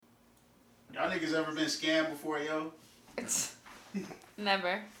Y'all niggas ever been scammed before, yo?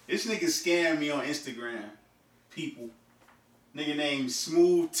 Never. This nigga scammed me on Instagram. People. Nigga named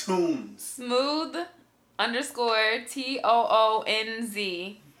Smooth Tunes. Smooth_TOONZ.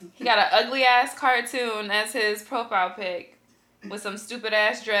 He got an ugly ass cartoon as his profile pic with some stupid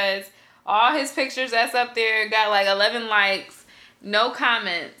ass dreads. All his pictures that's up there got like 11 likes, no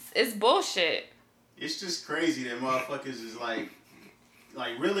comments. It's bullshit. It's just crazy that motherfuckers is like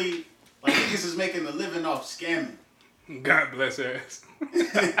really, like niggas is making a living off scamming. God bless her ass.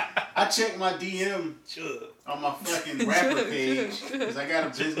 I checked my DM on my fucking rapper page because I got a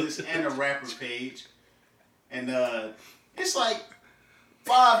business and a rapper page, and it's like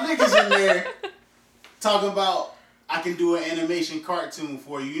 5 niggas in there talking about I can do an animation cartoon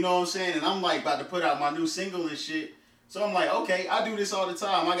for you. You know what I'm saying? And I'm like about to put out my new single and shit. So I'm like, okay, I do this all the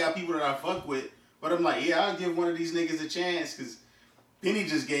time. I got people that I fuck with, but I'm like, yeah, I'll give one of these niggas a chance because Pinny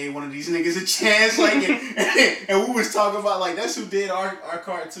just gave one of these niggas a chance, like, and we was talking about, like, that's who did our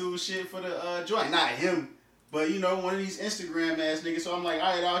cartoon shit for the joint. Not him, but, you know, one of these Instagram-ass niggas. So I'm like,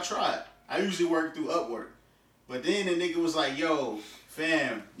 all right, I'll try it. I usually work through Upwork. But then the nigga was like, yo,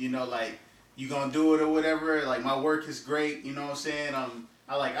 fam, you know, like, you gonna do it or whatever? Like, my work is great, you know what I'm saying?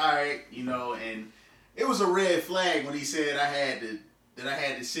 I like, all right, you know, and it was a red flag when he said I had to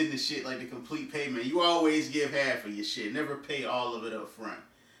send the shit like the complete payment. You always give half of your shit. Never pay all of it up front.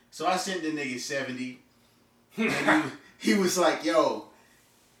 So I sent the nigga 70. And he was like, yo,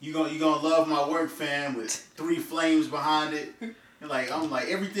 you gonna love my work, fam, with 3 flames behind it. And like, I'm like,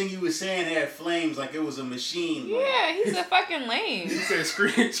 everything you was saying had flames like it was a machine. Yeah, he's a fucking lame. He said,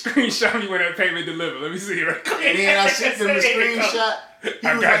 screenshot me when that payment delivered. Let me see it right quick. And then I sent him the screenshot. He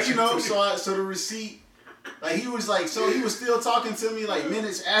was like, you know, so the receipt. Like, he was like, so he was still talking to me, like,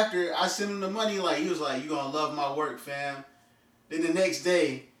 minutes after I sent him the money. Like, he was like, you gonna love my work, fam. Then the next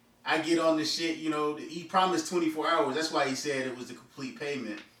day, I get on the shit, you know, he promised 24 hours. That's why he said it was the complete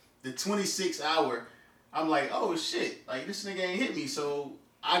payment. The 26th hour, I'm like, oh, shit. Like, this nigga ain't hit me. So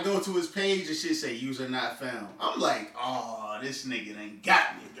I go to his page and shit say, user not found. I'm like, oh, this nigga done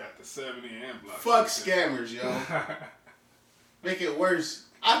got me. Got the 70 and block. Fuck scammers, yo. Make it worse.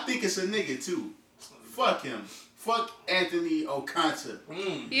 I think it's a nigga, too. Fuck him. Fuck Anthony Okonta.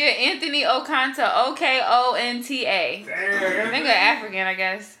 Yeah, Anthony Okonta. Okonta. Damn. Nigga African, I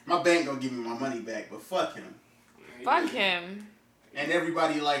guess. My bank gonna give me my money back, but fuck him. Fuck him. And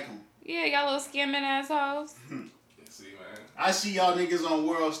everybody like him. Yeah, y'all little scamming assholes. See, man. I see y'all niggas on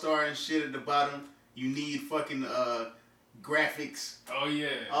World Star and shit at the bottom. You need fucking graphics. Oh,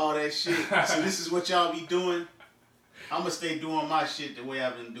 yeah. All that shit. So this is what y'all be doing. I'm gonna stay doing my shit the way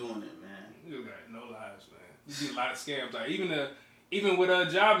I've been doing it, man. You got no lies, man. You see a lot of scams. Like, even with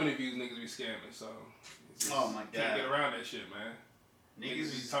job interviews, niggas be scamming. So, oh my god, can't get around that shit, man.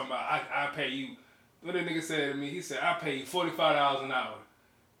 Niggas be talking about I pay you. What that nigga said to me? He said I pay you $45 an hour.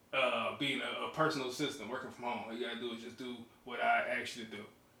 Being a personal assistant, working from home. All you gotta do is just do what I asked you to do.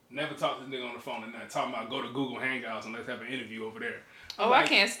 Never talk to this nigga on the phone and not talking about go to Google Hangouts and let's have an interview over there. Oh, like, I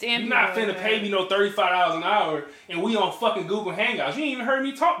can't stand you. You're not finna pay me no $35 an hour and we on fucking Google Hangouts. You ain't even heard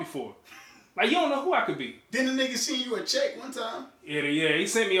me talk before. Like, you don't know who I could be. Didn't the nigga send you a check one time? Yeah, he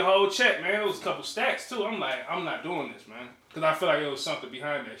sent me a whole check, man. It was a couple stacks, too. I'm like, I'm not doing this, man. Because I feel like there was something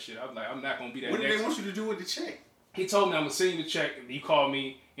behind that shit. I was like, I'm not going to be that What did they want you to do with the check? He told me I'm going to send you the check, and you call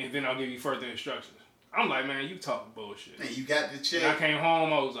me, and then I'll give you further instructions. I'm like, man, you talking bullshit. And you got the check. And I came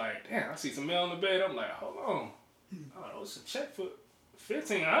home, I was like, damn, I see some mail in the bed. I'm like, hold on. Oh, it's a check for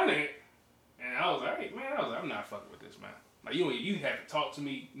 $1,500. And I was like, hey, man, I'm not fucking with this, man. Like, you haven't talked to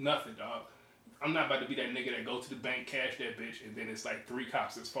me, nothing, dog. I'm not about to be that nigga that go to the bank, cash that bitch, and then it's like 3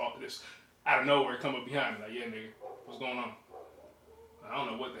 cops that's fault. This out of nowhere come up behind me, like, yeah, nigga, what's going on? I don't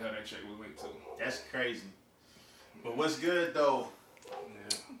know what the hell that check was linked to. That's crazy. But what's good though?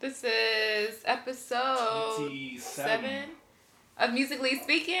 Yeah. This is episode 27 of Musically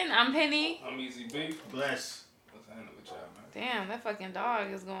Speaking. I'm Penny. I'm Easy B. Bless. What's happening with y'all, man? Damn, that fucking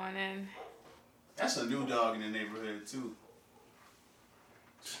dog is going in. That's a new dog in the neighborhood too.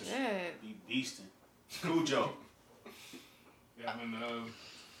 Shit. Be beasting. Cujo. Yeah, I mean,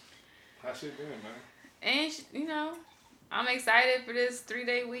 how shit been, man? And, you know, I'm excited for this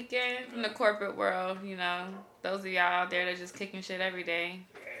 3-day weekend from the corporate world, you know. Those of y'all out there that just kicking shit every day.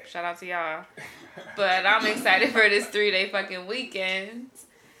 Shout out to y'all. But I'm excited for this 3-day fucking weekend.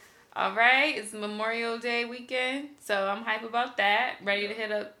 All right, it's Memorial Day weekend, so I'm hype about that. Ready to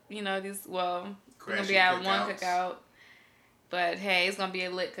hit up, you know, these, well, we're going to be at one cookout. But, hey, it's going to be a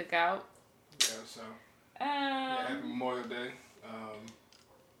lit cookout. Yeah, so. Yeah, happy Memorial Day.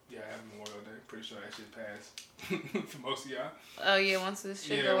 Yeah, happy Memorial Day. Pretty sure that shit passed for most of y'all. Oh yeah, once this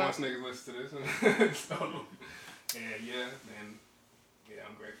shit go once up. niggas listen to this. So, and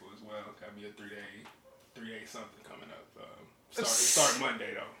I'm grateful as well. Got me a 3-day something coming up. Start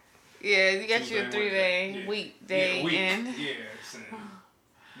Monday though. Yeah, you got Tuesday, you a 3-day weekday in. Yes, and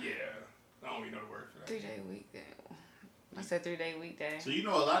I don't even know the word for that. 3-day weekday. I said 3-day weekday. So you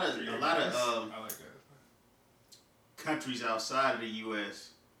know a lot of I like that. countries outside of the U.S.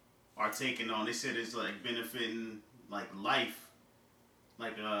 are taking on. They said it's like benefiting like life.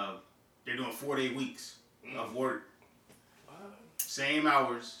 Like they're doing 4-day weeks of work. Same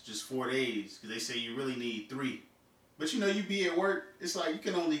hours, just 4 days. Because they say you really need 3. But you be at work, it's like you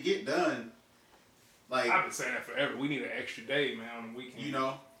can only get done. Like I've been saying that forever. We need an extra day, man, on the weekend.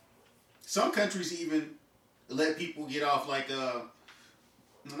 Some countries even let people get off. Like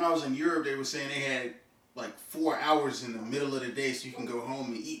when I was in Europe, they were saying they had like 4 hours in the middle of the day so you can go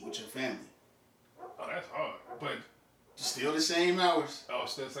home and eat with your family. Oh, that's hard. But still the same hours. Oh,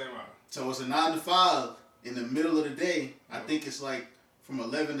 still the same hours. So it's a 9 to 5 in the middle of the day. I think it's like from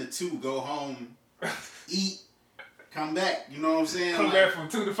 11 to 2, go home, eat, come back. You know what I'm saying? Come back from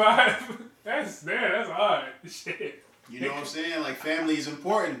 2 to 5. That's hard. Shit. You know what I'm saying? Like family is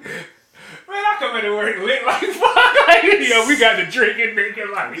important. Man, I come into work lit like fuck. Yo, we got to drink and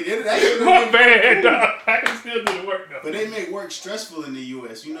like. My bad, dog. I can still do the work though. But they make work stressful in the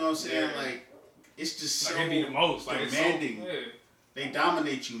U.S. You know what I'm saying? Yeah. Like it's just like so it be the most demanding. It's so, They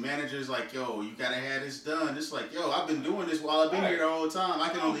dominate you. Managers like, yo, you gotta have this done. It's like, yo, I've been doing this while I've been here the whole time. I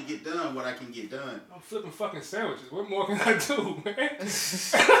can only get done what I can get done. I'm flipping fucking sandwiches. What more can I do, man?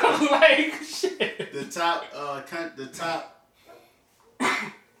 Like shit. The top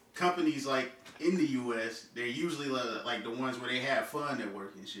companies like in the U.S. they're usually like the ones where they have fun at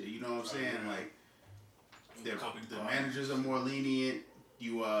work and shit. You know what I'm saying? Like the managers are more lenient.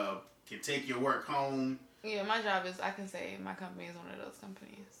 You can take your work home. Yeah, my job is, I can say my company is one of those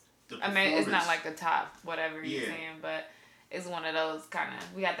companies. I mean, it's not like the top, whatever you're saying, but it's one of those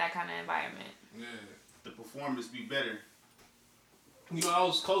we got that kind of environment. Yeah. The performance be better. I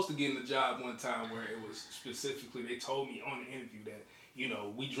was close to getting a job one time where it was specifically, they told me on the interview that,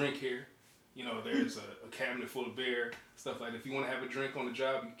 we drink here. There's a cabinet full of beer, stuff like that. If you want to have a drink on the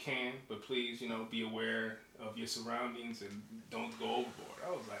job, you can, but please, be aware of your surroundings and don't go overboard. I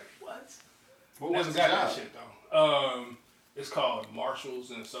was like, what? What was the job? that Shit though. It's called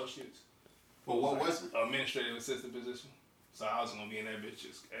Marshalls and Associates. Well, what was it? Administrative assistant position. So I was gonna be in that bitch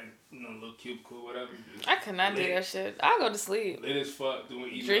just a little cubicle, whatever. I could not do that shit. I'll go to sleep. Lit as fuck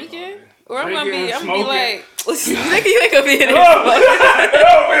doing emails. Drinking? Or I'm gonna be like, listen, nigga, you ain't gonna be in there.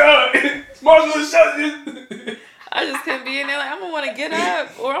 Marshalls and Associates. I just couldn't be in there. Like, I'm gonna want to get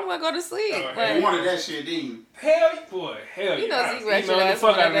up or I'm gonna go to sleep. You wanted that shit, didn't you? Hell yeah. You know Zeke ratchet the ass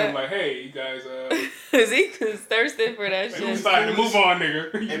fuck out of that. him like, hey, you guys, Zeke was thirsty for that shit. It's time to move on,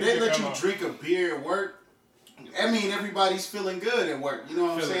 nigga. If they let you drink a beer at work, I mean, everybody's feeling good at work. You know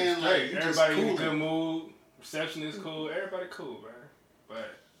what I'm saying? Like, everybody in a good mood. Reception is cool. Everybody cool, man.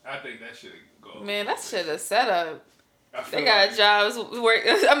 But I think that shit go. Man, that shit is set up. They got like jobs work.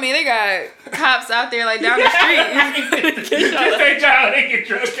 I mean, they got cops out there like down the street. Just they job, they get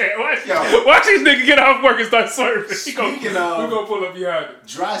drunk at. Watch these niggas get off work and start surfing. We gonna pull up behind them.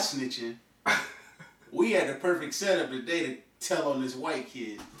 Dry snitching. We had the perfect setup today to tell on this white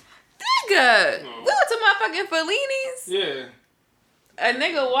kid. Nigga, we went to motherfucking Fellini's. Yeah. A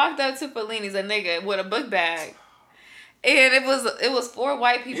nigga walked up to Fellini's, a nigga with a book bag, and it was 4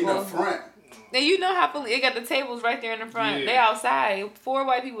 white people in the front. And you know how Fellini, it got the tables right there in the front. Yeah. They outside. 4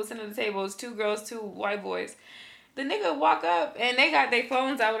 white people sitting at the tables, 2 girls, 2 white boys. The nigga walk up and they got their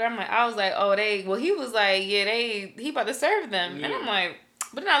phones out. I was like, oh, he was like, yeah, he about to serve them. Yeah. And I'm like,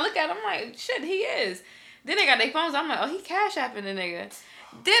 but then I look at him, I'm like, shit, he is. Then they got their phones. I'm like, oh, he cash apping the nigga.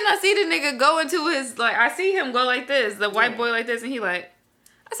 Then I see the nigga go into his, like, I see him go like this, the white boy like this, and he like,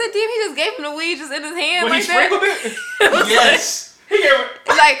 I said, damn, he just gave him the weed just in his hand like that. Yes.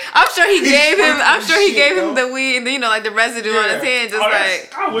 Like, I'm sure he gave him the weed, and like the residue on his hand, just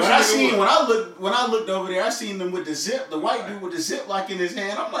like. When I looked over there, I seen them with the white dude with the ziplock in his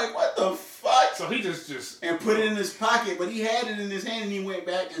hand. I'm like, what the fuck? So he just and put it in his pocket, but he had it in his hand, and he went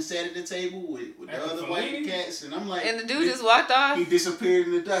back and sat at the table with the other white cats, and I'm like, and the dude just walked off. He disappeared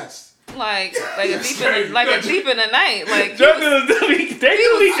in the dust. Like a thief in the night. Like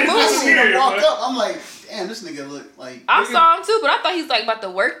I seen him walk up. I'm like, damn, this nigga look like. I saw him too, but I thought he's like about to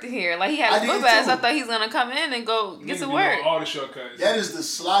work here. Like he had his book bag, so I thought he's gonna come in and go get some work. All the shortcuts. That is the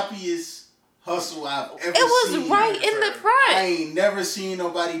sloppiest hustle I've ever seen. It was right in the front. I ain't never seen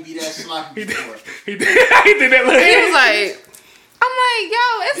nobody be that sloppy before. He did that. He was like. I'm like, yo,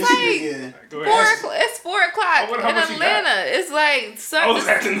 it's like 4 o'clock. It's 4 o'clock in Atlanta. It's like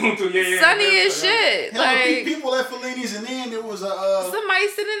afternoon too. Yeah, sunny as shit. Hell, like people at Fellini's, and then there was somebody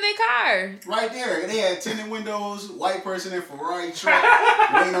sitting in their car right there. They had tinted windows, white person in Ferrari truck,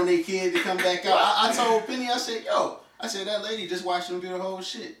 waiting on their kid to come back out. I told Penny, I said, that lady just watched them do the whole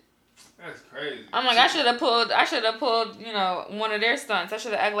shit. That's crazy. I'm like, I should have pulled, one of their stunts. I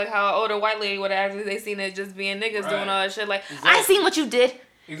should have acted like how an older white lady would have acted. They seen it just being niggas doing all that shit. Like, I seen what you did.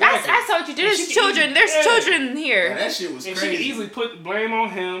 Exactly. I saw what you did. There's children. There's children here. Yeah, that shit was crazy. And she could easily put the blame on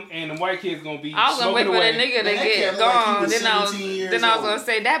him, and the white kid's gonna be. I was gonna wait for that nigga to get gone. Then I was gonna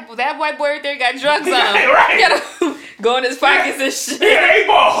say that white boy right there got drugs on him. Right. Go in his pockets and shit. Yeah,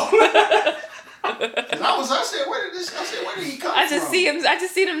 A-ball. I said, where did he come from? I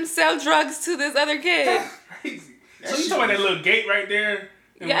just see them sell drugs to this other kid. That's crazy. So you talking about that little gate right there?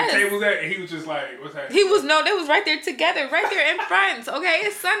 And where the table's at, and he was just like, what's happening? They was right there together, right there in front. Okay,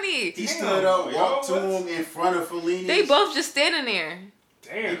 it's sunny. He stood up, walked to him in front of Fellini's. They both just standing there.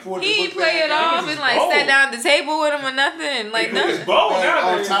 Damn. He ain't play it off and like sat down at the table with him or nothing. Like nothing.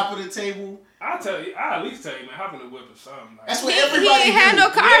 On top of the table. I at least tell you, man, hop in the whip or something. Like, that's what everybody He ain't had no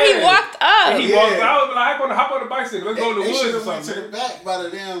car. Yeah. He walked up. He walked out. Like, hop on the bicycle. Let's go in the woods or something. Went to the back by the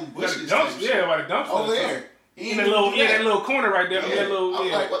damn bushes. By the dumpster. Over there. In that little corner right there. Yeah.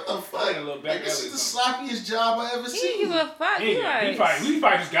 I'm like, what the fuck? Like, this is the sloppiest job I ever seen. He give a fuck. He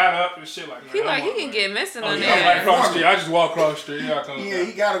probably just got up and shit like. He like he can get missing on there. Right across the street. I just walk across the street. Yeah,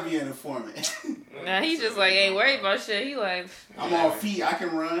 he gotta be an informant. Nah, he just like ain't worried about shit. He like I'm on feet. I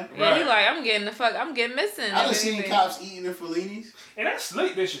can run. Yeah, he like I'm getting missing. I done seen cops eating in Fellini's. And that's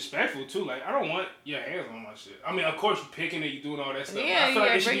slick disrespectful too. Like I don't want your hands on my shit. I mean, of course you picking it, you doing all that stuff. Yeah, I feel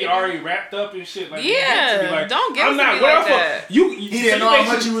like it should be already wrapped up and shit. Like yeah, don't get me like that. He didn't know how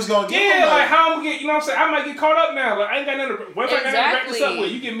much he was gonna get. Yeah, like how I'm gonna get. You know what I'm saying? I might get caught up now. Like I ain't got nothing. What if I got nothing to wrap this up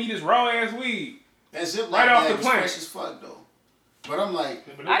with? You give me this raw ass weed. That's it. Right off the plant. plant. Fresh as fuck though. But I'm like,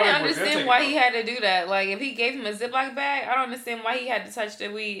 I didn't understand why he had to do that. Like, if he gave him a Ziploc bag, I don't understand why he had to touch the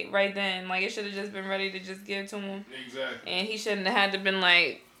weed right then. Like, it should have just been ready to just give it to him. Exactly. And he shouldn't have had to been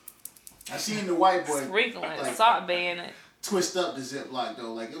like. I seen the white boy sprinkling Salt Bae in it. Twist up the Ziploc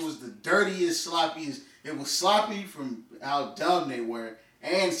though. Like, it was the dirtiest, sloppiest. It was sloppy from how dumb they were,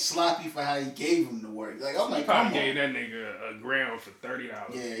 and sloppy for how he gave him the work. Like, I'm like, come on. Gave that nigga a gram for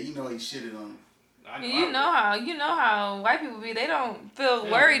 $30. Yeah, you know he shitted on him. You know how white people be. They don't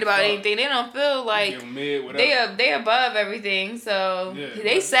feel worried about anything. They don't feel like they above everything. So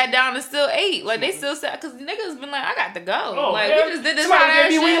they sat down and still ate. Like they still sat because niggas been like, I got to go. Oh, like we just did this hot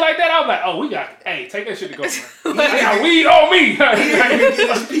ass shit. Weed like that. I was like, we got. Hey, take that shit to go. I got weed on me.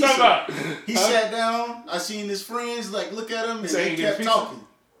 He sat down. I seen his friends like look at him and they kept talking.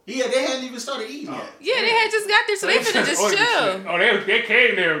 Yeah, they hadn't even started eating yet. Yeah, they had just got there, so they finna just chill. Oh, they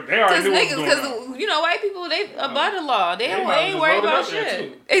came there. They already knew what was going on. Because white people, they above the law. They ain't worried about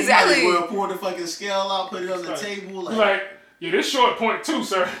shit. Exactly. Well, pour the fucking scale out, put it on the table. Like, yeah, this short point too,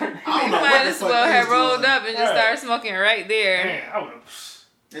 sir. I don't know might as well have rolled up and just started smoking right there. Man, I would have.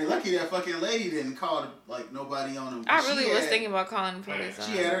 They're lucky that fucking lady didn't call like nobody on them. I really was thinking about calling the police on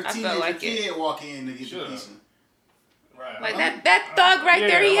her. She had her teenager kid walk in to get the pizza. Right. Like that thug right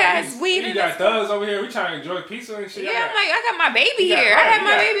there, he has weed in his... We got thugs over here, we trying to enjoy pizza and shit. Yeah, I'm like, I got my baby here. I had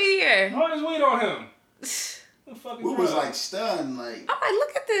my baby here. All this weed on him. We was like stunned, like... I'm like,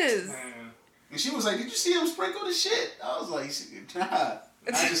 look at this. Man. And she was like, did you see him sprinkle the shit? I was like, nah.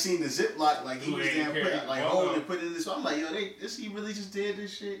 I just seen the Ziploc, like he was damn put it, like holding and put it in this. So I'm like, yo, he really just did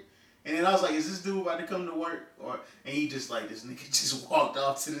this shit? And then I was like, is this dude about to come to work? And he just like, this nigga just walked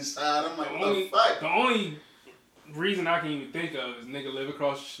off to the side. I'm like, what the fuck? The only reason I can even think of is nigga live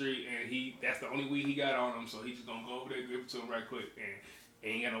across the street and that's the only weed he got on him, so he just gonna go over there and give it to him right quick and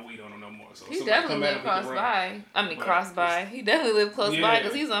ain't got no weed on him no more. So he definitely lived cross by. Cross by. He definitely lived close by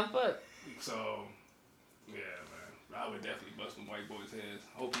because he's on foot. So yeah, man, I would definitely bust some white boys' heads.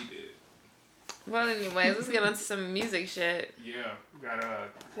 Hope he did. Well, anyways, let's get on to some music shit. Yeah, we got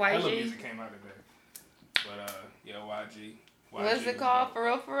YG. Hella music came out today, but yeah, YG. What's it called? For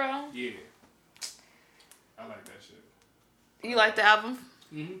real, for real? Yeah. I like that shit. You like the album?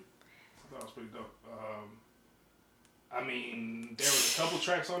 I thought it was pretty dope. I mean, there was a couple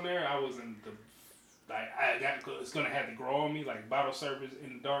tracks on there. I was in the it's gonna have to grow on me, like Bottle Service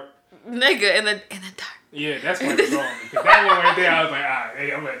in the Dark. Nigga, in the dark. Yeah, that's gonna grow on me. Cause that one right there, I was like, alright,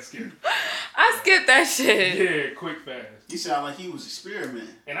 hey, I'm gonna skip. I skipped that shit. Yeah, quick, fast. He sound like he was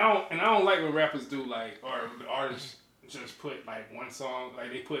experimenting. And I don't like when rappers do like, or the artists just put like one song,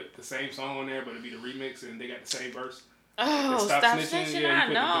 like they put the same song on there, but it'd be the remix and they got the same verse. Oh, stop snitching! Yeah,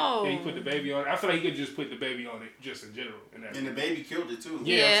 I know. He put the baby on it. I feel like he could just put the baby on it just in general. And the baby killed it too.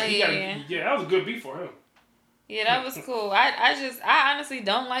 Yeah, that was a good beat for him. Yeah, that was cool. I honestly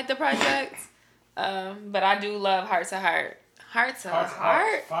don't like the project, but I do love Heart to Heart. Heart to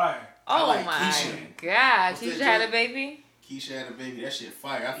Heart? Fire. Oh like my Keisha. God. Keisha had a baby? Keisha had a baby. That shit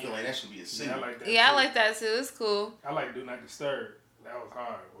fire. I feel like that should be a single. Yeah, I like that. Yeah, I like that too. It's cool. I like Do Not Disturb. That was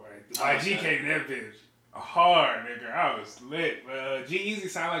hard. Like, YG came that bitch hard, nigga. I was lit. G-Eazy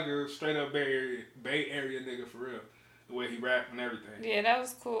sound like a straight up Bay Area nigga for real. The way he rapped and everything. Yeah, that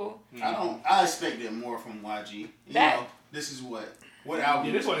was cool. I expected more from YG. You know, this is what album?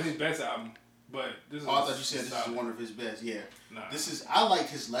 Yeah, this was his best album. But this is I thought you said this is one of his best. Yeah. Nah. I liked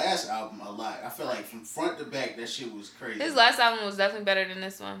his last album a lot. I feel like from front to back that shit was crazy. His last album was definitely better than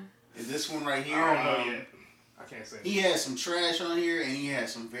this one. And this one right here, I don't know yet. I can't say. He had some trash on here, and he had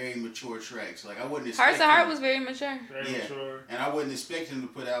some very mature tracks. Like I wouldn't expect. Heart to Heart was very mature. Very mature. And I wouldn't expect him to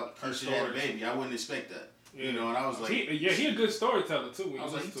put out Keisha Had a Baby. I wouldn't expect that. Yeah. You know, and I was like, he a good storyteller too. I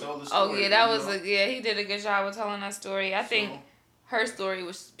was like, he told the story. Oh yeah, that was he did a good job of telling that story. I think her story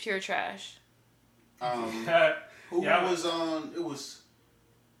was pure trash. Who was on? It was.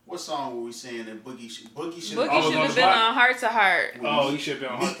 What song were we saying that Boogie should have been on Heart to Heart. Oh, he should have been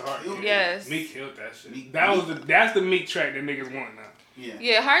on Heart to Heart. Yes. Meek killed that shit. That's the Meek track that niggas want now. Yeah.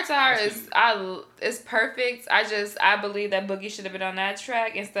 Yeah, Heart to Heart is perfect. I believe that Boogie should have been on that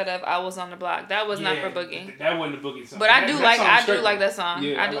track instead of I Was on the Block. That was not for Boogie. That wasn't the Boogie song. But I do like that song.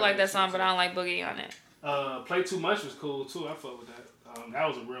 Yeah, I do like that song, but I don't like Boogie on it. Play Too Much was cool too. I fuck with that. That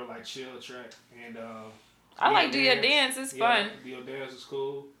was a real like chill track. And I like Do Your Dance. It's fun. Do Your Dance is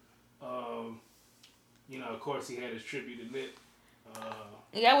cool. You know, of course, he had his tribute to Nip.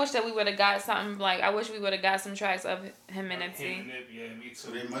 Yeah, I wish that we would have got something like. I wish we would have got some tracks of him and Nipsey. Yeah, me too.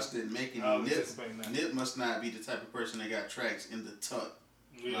 So they must have make any Nip must not be the type of person that got tracks in the tuck.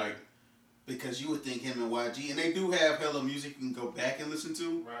 Yeah. Like, because you would think him and YG, and they do have hella music you can go back and listen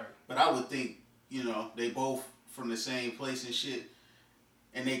to. Right. But I would think, you know, they both from the same place and shit.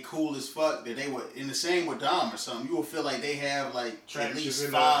 And they cool as fuck that they were in the same with Dom or something. You will feel like they have like tracks at least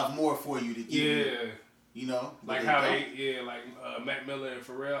 5 more for you to give you. You know? Like how Mac Miller and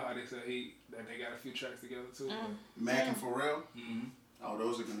Pharrell, how they said that they got a few tracks together too. Mac and Pharrell? Mm-hmm. Oh,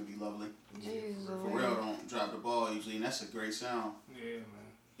 those are going to be lovely. Jesus. Pharrell don't drop the ball usually, and that's a great sound. Yeah, man.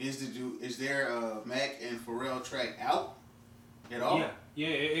 Is there a Mac and Pharrell track out at all? Yeah,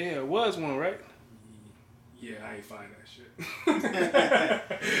 it was one, right? Yeah, I ain't find that shit.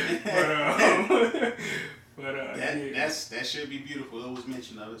 That should be beautiful. It was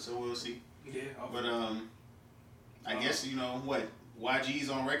mention of it, so we'll see. Yeah. But I guess you know what YG's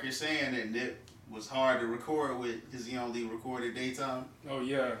on record saying that Nip was hard to record with because he only recorded daytime. Oh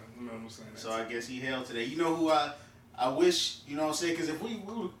yeah, I remember saying that. So I guess he held today. You know who I wish, you know what I'm saying? Because if we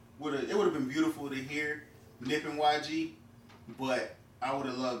would have, it would have been beautiful to hear Nip and YG, but I would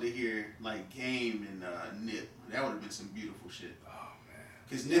have loved to hear like Game and Nip. That would have been some beautiful shit. Oh man.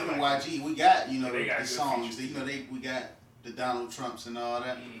 Because Nip and YG, we got the songs. We got the Donald Trumps and all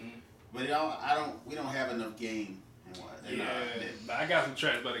that. Mm-hmm. But we don't have enough Game and Nip. But I got some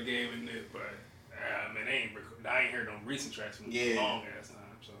tracks by the Game and Nip, but I ain't heard no recent tracks from a long ass time.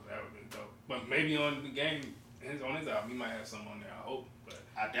 So that would have been dope. But maybe on the Game on his album, he might have something on there. I hope. But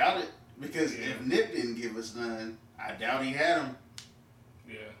I doubt it because if Nip didn't give us none, I doubt he had them.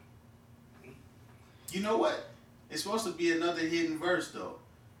 Yeah. You know what? It's supposed to be another hidden verse though.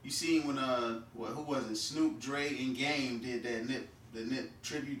 You seen when who was it? Snoop, Dre, and Game did the Nip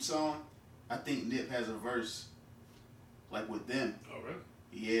tribute song. I think Nip has a verse like with them. Oh really?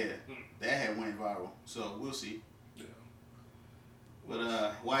 Yeah. That had went viral. So we'll see. Yeah. But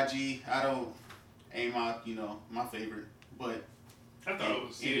YG, ain't my favorite. But I thought it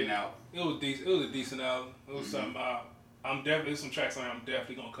was in and out. It was decent. It was a decent album. It was something. There's some tracks on there I'm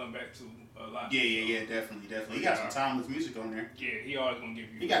definitely gonna come back to a lot. Yeah, definitely. He got some timeless music on there. Yeah, he always gonna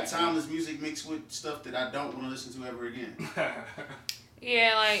give you. He got timeless music mixed with stuff that I don't want to listen to ever again.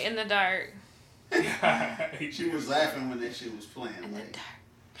 Yeah, like In the Dark. She was laughing when that shit was playing.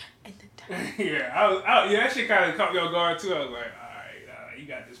 In the dark. Yeah, that shit kind of caught me off guard too. I was like, all right, you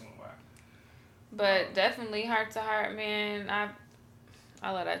got this one. Wow. But definitely Heart to Heart, man.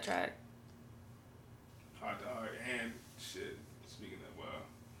 I love that track. Heart to Heart and shit. Speaking of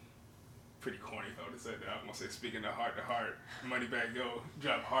pretty corny if I would have said that. I'm gonna say speaking of Heart to Heart, Moneybagg Yo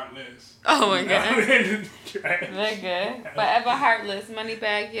drop Heartless. Oh my god. Okay. Forever Heartless,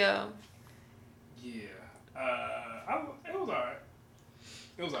 Moneybagg Yo. Yeah.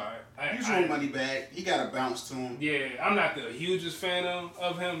 It was alright. He's on Moneybagg. He got a bounce to him. Yeah, I'm not the hugest fan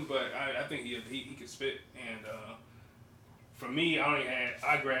of him, but I think he can spit, and for me,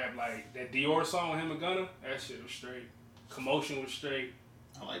 I grabbed like that Dior song with him and Gunna. That shit was straight. Commotion was straight.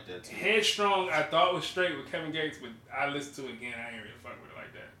 I like that too. Headstrong, I thought was straight with Kevin Gates, but I listened to it again. I ain't really fuck with it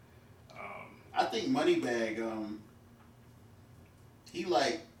like that. I think Moneybagg, he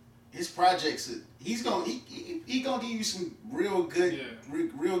like his projects. He's gonna he gonna give you some real good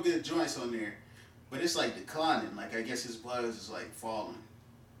real good joints on there, but it's like declining. Like I guess his buzz is like falling.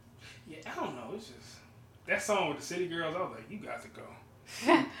 Yeah, I don't know. It's just that song with the City Girls. I was like, you got to go.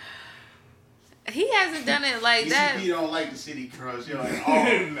 He hasn't done it like that. ECP don't like the City Girls, yo. Like,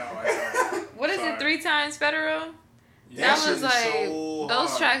 No, what is it? 3 times Federal? Yeah, that was like so those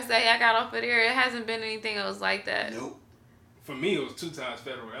hard. tracks that I got off of there. It hasn't been anything else like that. Nope. For me, it was 2 times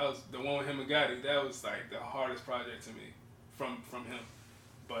Federal. That was the one with him and Gotti. That was like the hardest project to me from him.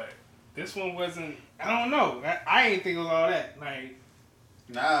 But this one wasn't. I don't know. I ain't think it was all that. Like,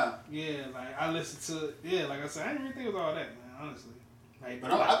 nah. Yeah, like I listened to it. Yeah, like I said, I didn't even think it was all that, man. Honestly. Like,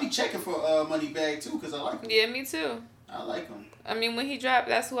 But I'll be checking for Moneybagg too, cause I like him. Yeah, me too. I like him. I mean, when he dropped,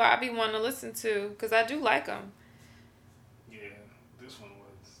 that's who I be wanting to listen to, cause I do like him. Yeah, this one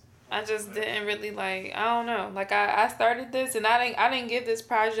was. I just didn't really like. I don't know. Like I started this and I didn't give this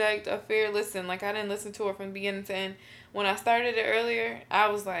project a fair listen. Like I didn't listen to it from beginning to end. When I started it earlier, I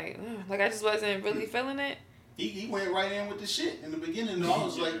was like I just wasn't really feeling it. He went right in with the shit in the beginning. I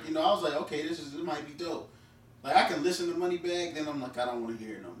was like, I was like, okay, this might be dope. Like I can listen to Moneybagg, then I'm like, I don't want to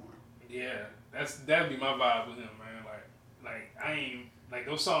hear it no more. Yeah, that'd be my vibe with him, man. Like I ain't like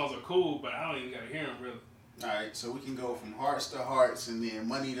those songs are cool, but I don't even gotta hear them really. All right, so we can go from hearts to hearts, and then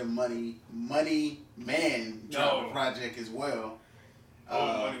money to money. Money Man dropped a project as well.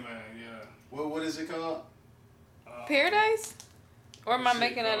 Money Man, yeah. What is it called? Paradise? Or am I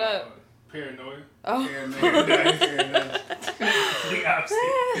making that up? Paranoia. Oh. Paranoia. The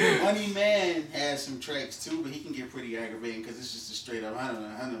opposite. Money Man has some tracks too, but he can get pretty aggravating because it's just a straight up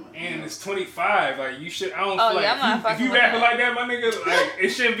 100. And it's 25. Like you should. I don't Oh, feel yeah, I'm not like if you fucking with rapping that. like that, my nigga. Like it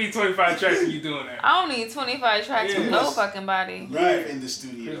shouldn't be 25 tracks when you doing that. I don't need 25 tracks Yeah. with no fucking body. live in the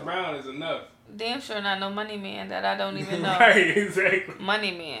studio. Chris Brown is enough. Damn sure not no Money Man that I don't even know. Right, exactly.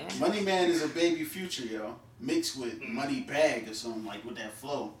 Money Man. Money Man is a baby Future, yo, mixed with Moneybagg or something like with that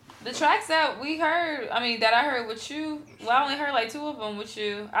flow. The tracks that we heard, that I heard with you, well, I only heard like 2 of them with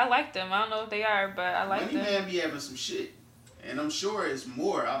you. I like them. I don't know what they are, but I like Money them. Man be having some shit, and I'm sure it's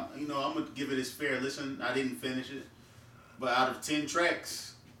more. I'm gonna give it its fair listen. I didn't finish it, but out of 10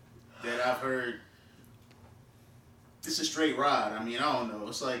 tracks that I've heard, it's a straight ride. I don't know.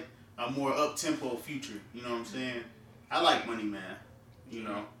 It's like a more up tempo Future. You know what I'm saying? I like Money Man. You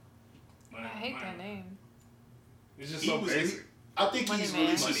know. I hate that name. It's just so basic. I think Money he's Man.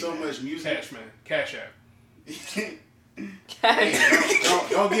 releasing so much music. Cash Man. Cash App. Hey,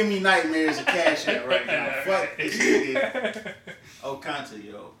 don't give me nightmares of Cash App right now. Fuck this nigga. Okanta,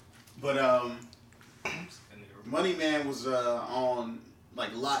 yo. But Money Man was on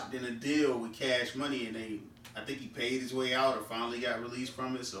locked in a deal with Cash Money, and I think he paid his way out or finally got released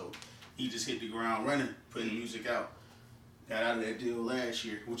from it, so he just hit the ground running, putting music out. Got out of that deal last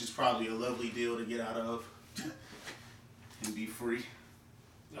year, which is probably a lovely deal to get out of and be free.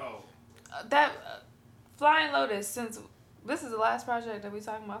 Oh. That Flying Lotus, since this is the last project that we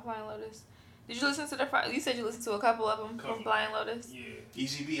talking about, Flying Lotus. Did you listen to you said you listened to a couple of them from Flying Lotus? Yeah.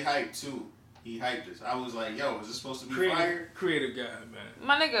 Easy B hyped too. He hyped us. I was like, yo, is this supposed to be fire? Creative guy, man.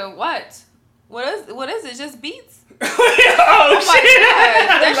 My nigga, what? What is it? Just beats? Oh my shit!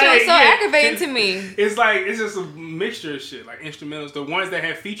 God. That shit was so aggravating to me. It's just a mixture of shit, like instrumentals. The ones that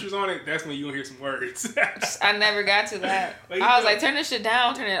have features on it, that's when you'll hear some words. I never got to that. Like, I was like, turn this shit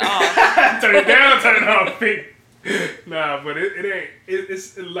down, turn it off. Turn it down, turn it off. Nah, but it ain't.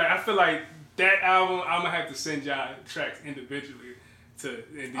 It's like I feel like that album. I'm gonna have to send y'all tracks individually to.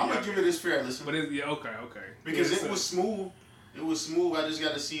 I'm gonna give it this fair listen. But okay. Because it was smooth. It was smooth. I just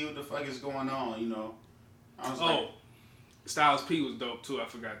got to see what the fuck is going on, you know. I was like, Styles P was dope too. I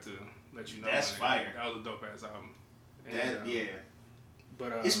forgot to let you know. That's fire. That was a dope ass album. And, yeah.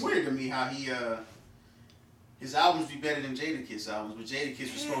 But it's weird to me how he his albums be better than Jadakiss albums, but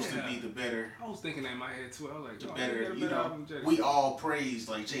Jadakiss was supposed to be the better. I was thinking that in my head too. I was like, the better, you know. We all praised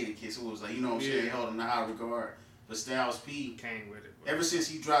like Jadakiss. It was like, you know what I'm saying, held him in high regard. But Styles P came with it. Ever since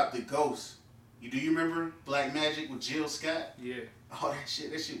he dropped The Ghost. Do you remember Black Magic with Jill Scott? Yeah. All that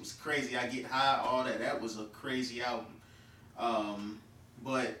shit was crazy. I Get High, all that. That was a crazy album.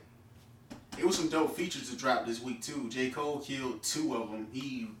 But it was some dope features to drop this week too. J. Cole killed 2 of them.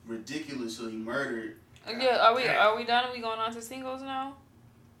 He ridiculously murdered. Yeah, are we done? Are we going on to singles now?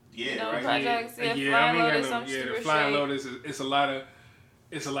 Yeah, right. Projects, Flying Lotus, the Flying Lotus. It's a lot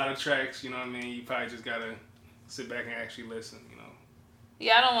of tracks. You know what I mean? You probably just gotta sit back and actually listen, you know.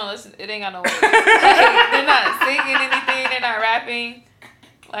 Yeah, I don't want to listen. It ain't got no words. They're not singing anything. They're not rapping.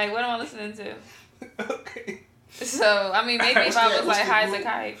 Like, what am I listening to? Okay. So, I mean, maybe if I was like high as a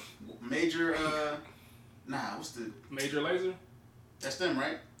kite. Major, what's the... Major Lazer? That's them,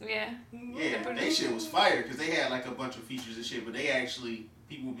 right? Yeah. Yeah, they shit was fire because they had like a bunch of features and shit, but they actually,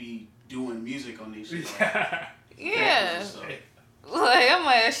 people be doing music on these shit. Like, yeah. so. Like, I'm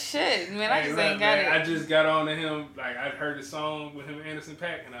like, shit, man, I just ain't got it. I just got on to him, like, I heard the song with him and Anderson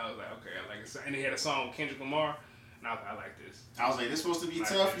 .Paak, and I was like, okay, I like it. And he had a song with Kendrick Lamar, and I was like, I like this. I was like, this supposed to be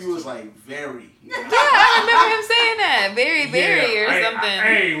tough? You was like, very. Yeah, I remember him saying that. Very or something.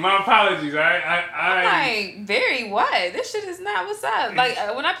 Hey, my apologies. I'm like, very what? This shit is not what's up. Like,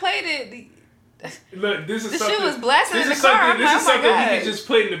 when I played it... Look, this is the something. Shit was blasting in the car. This is something God. you can just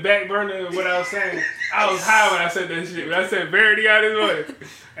put in the back burner of what I was saying. I was high when I said that shit. When I said Verity out his way,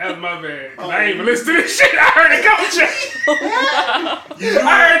 that was my bad. I ain't even listen to this shit. I heard a couple tracks.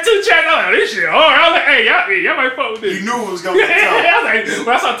 I heard 2 tracks. I was like, this shit hard. I was like, hey, y'all might fuck with this. You knew it was gonna be tough. I was like,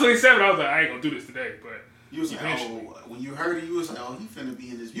 when I saw 27, I was like, I ain't gonna do this today. But you was like, when you heard it, you was like, oh, he finna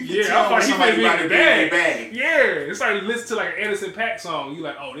be in this. You can I tell thought he finna be in the bag. Yeah, it's like listen to like an Anderson .Paak song. You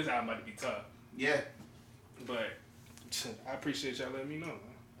like, oh, this album about to be tough. Yeah. But I appreciate y'all letting me know,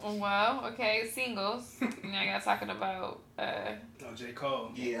 man. Well, okay, singles. I got talking about J.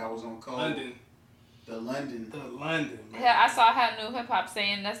 Cole. Yeah, I was on Cole. The London, man. Yeah, I saw how New Hip Hop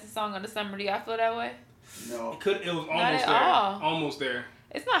saying that's the song of the summer. Do y'all feel that way? No. It was almost not at there. All. Almost there.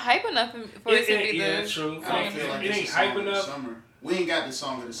 It's not hype enough for it to be yeah, true. I don't feel like it ain't hype enough. Summer. We ain't got the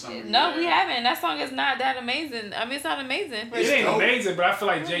song of the summer. No, we haven't. That song is not that amazing. I mean, it's not amazing. It ain't amazing, but I feel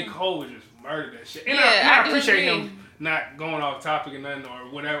like J. Cole was just murdered that shit. And yeah, I appreciate him not going off topic and nothing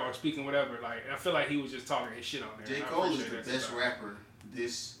or whatever or speaking whatever. Like I feel like he was just talking his shit on there. J. Cole is the best rapper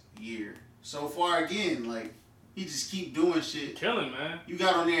this year so far. Again, like he just keep doing shit, killing, man. You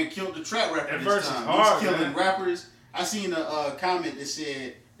got on there and killed the trap rapper that this time. Hard, he's killing man. rappers. I seen a comment that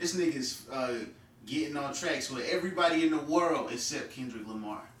said this nigga's getting on tracks with everybody in the world except Kendrick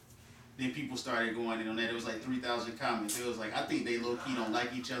Lamar. Then people started going in on that. It was like 3,000 comments. It was like, I think they low-key don't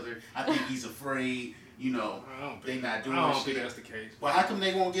like each other. I think he's afraid, you know, they not doing shit. I don't think that's the case. Well, how come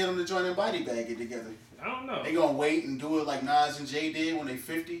they won't get them to join and body bag it together? I don't know. They gonna wait and do it like Nas and Jay did when they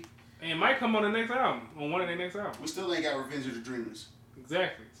 50? And it might come on the next album, on one of their next albums. We still ain't got Revenge of the Dreamers.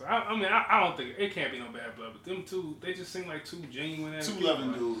 Exactly. So, I don't think, it can't be no bad blood. But them two, they just seem like two genuine ass Two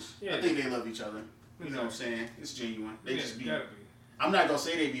loving dudes. Yeah. I think they love each other. You know what I'm saying? It's genuine. They just be... Gotta be. I'm not gonna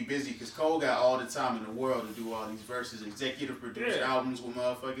say they be busy because Cole got all the time in the world to do all these verses, executive produced albums with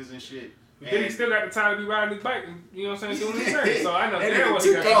motherfuckers and shit. But then he still got the time to be riding his bike and, you know what I'm saying, doing his thing. So I know damn what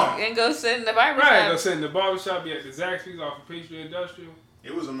he got time. And go sit in the barbershop. Right, go sit in the barbershop, be at the Zaxby's off of Peachtree Industrial.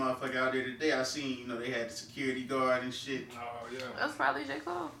 It was a motherfucker out there today. I seen, you know, they had the security guard and shit. Oh, yeah. That's probably J.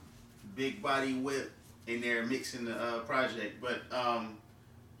 Cole. Big body whip in there mixing the project. But,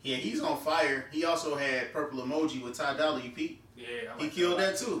 yeah, he's on fire. He also had Purple Emoji with Ty Dolla, you peep? Yeah, he killed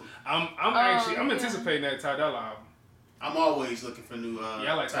that too. I'm anticipating that Ty Dolla album. I'm always looking for new.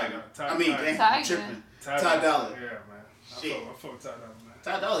 I like Ty. I'm tripping. Ty Dolla. Yeah, man. Shit. I fuck with Ty Dolla, man.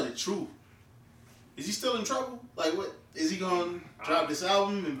 Ty Dolla, the truth. Is he still in trouble? Like, what is he gonna drop this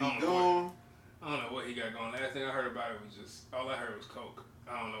album and be gone? I don't know what he got going. Last thing I heard about it was just all I heard was coke.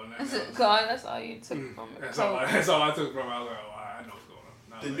 I don't know nothing. God, that's all you took from it. That's all I took from it. I was like, oh, I know what's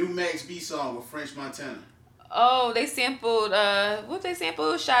going on. The new Max B song with French Montana. Oh, they sampled, what they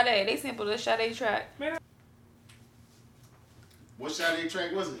sampled? Sade. They sampled a Sade track. Man. What Sade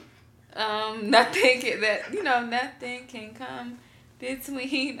track was it? Nothing can come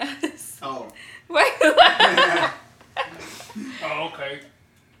between us. Oh. Wait. Oh, okay.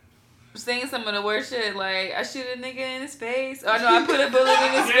 Saying some of the worst shit, like, I shoot a nigga in his face. Or no, I put a bullet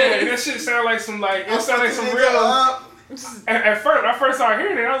in his face. Yeah, that shit sound like some, real... At first, I first started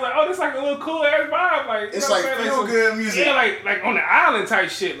hearing it, I was like, "Oh, this like a little cool ass vibe." Like it's like feel good music. Yeah, like on the island type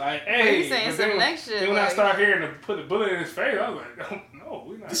shit. Like, hey, he's saying some next shit. Then when I started hearing them put the bullet in his face, I was like, "Oh no,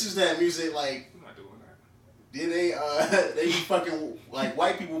 we not." This is that music. Like, we're not doing that. Did they be fucking like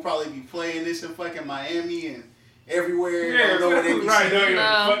white people probably be playing this in fucking Miami and everywhere? Yeah, don't know what they be right.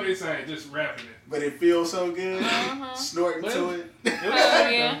 No, fuck they saying, just rapping it. But it feels so good, snorting to it.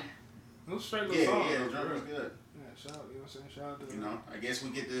 Yeah. It was straight little song. Yeah, the drum was good. Shout out, you know what I'm saying? Shout out to him. I guess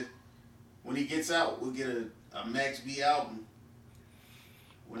we get when he gets out, we'll get a Max B album.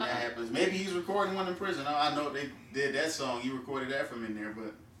 When that happens. Maybe he's recording one in prison. I know they did that song. He recorded that from in there,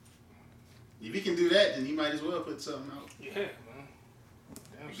 but if he can do that, then he might as well put something out. Yeah, man.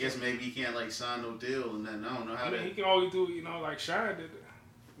 I guess maybe he can't like sign no deal and then I don't know how he can always do, like Shine did.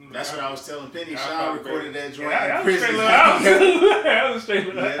 That's what I was telling Penny. Sean recorded that joint in prison. prison. That was straight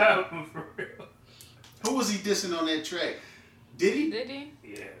little album for real. Who was he dissing on that track? Did he?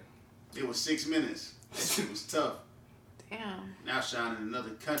 Yeah. It was 6 minutes. That shit was tough. Damn. Now Sean in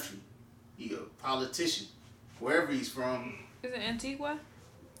another country. He a politician. Wherever he's from. Is it Antigua?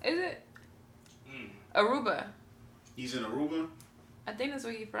 Is it? Aruba. He's in Aruba? I think that's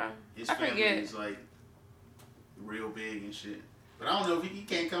where he's from. His I family forget. is like real big and shit. But I don't know if he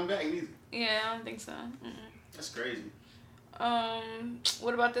can't come back neither. Yeah, I don't think so. That's crazy.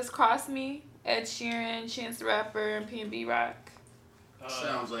 What about this Cross Me? Ed Sheeran, Chance the Rapper, and P&B Rock.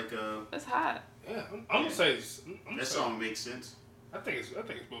 Sounds like a. That's hot. Yeah, I'm gonna say that song makes sense. I think it's Boo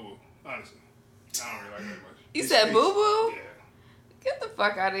Boo. Honestly, I don't really like that much. You said Boo Boo? Yeah. Get the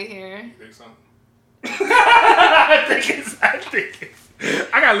fuck out of here. You think so? I think it's.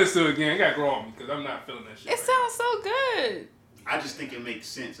 I gotta listen to it again. It gotta grow on me because I'm not feeling that shit. It sounds so good. I just think it makes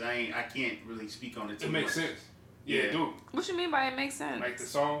sense. I can't really speak on it too much. It makes sense. Yeah, dude. What you mean by it makes sense? Like the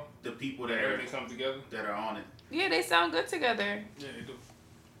song, the people that everything comes together that are on it. Yeah, they sound good together. Yeah, they do.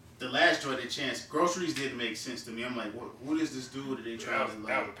 The last joint, Chance, Groceries didn't make sense to me. I'm like, what is this dude that they trying to like?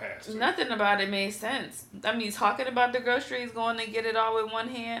 That was a pass. Nothing about it made sense. I mean, talking about the groceries, going to get it all with one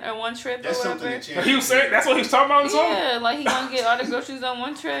hand or one trip that's or whatever. Something that he was saying that's what he was talking about in the song. Yeah, like he gonna get all the groceries on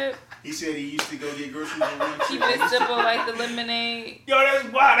one trip. He said he used to go get groceries on one trip. Keep it simple, like the lemonade. Yo,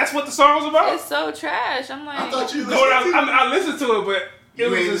 that's wow. That's what the song's about. It's so trash. I'm like, I thought you I listened to it, but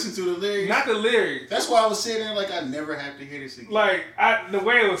you ain't listen to the lyrics. Not the lyrics. That's why I was sitting there like I never have to hear this again. Like the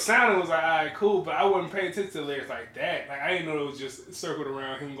way it was sounding was like, alright, cool, but I wasn't paying attention to the lyrics like that. Like I didn't know it was just circled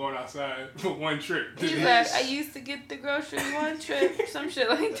around him going outside for one trip. He's like, I used to get the groceries one trip, some shit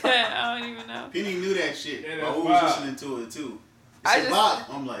like that. I don't even know. Penny knew that shit, yeah, but who was listening to it too? It's a bop.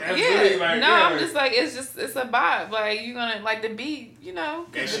 I'm like, yeah, really like, no, I'm just like, it's a bop. Like you gonna like the beat, you know,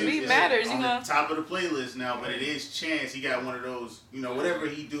 the beat matters. You know, top of the playlist now, but it is Chance. He got one of those, you know, whatever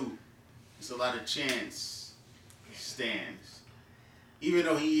he do, it's a lot of Chance stands. Even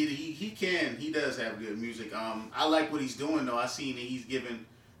though he does have good music. I like what he's doing though. I seen that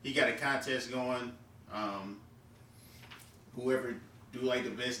he got a contest going. Whoever do like the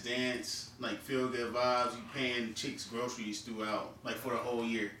best dance, like feel good vibes, you paying chicks groceries throughout, like for the whole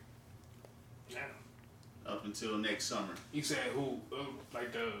year. Yeah. Up until next summer. You said who,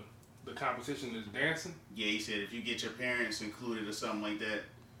 like the competition is dancing? Yeah, he said if you get your parents included or something like that,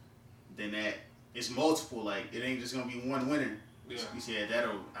 then that, it's multiple, like it ain't just gonna be one winner. Yeah. He said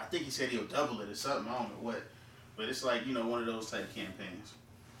I think he said he'll double it or something, I don't know what. But it's like, you know, one of those type of campaigns.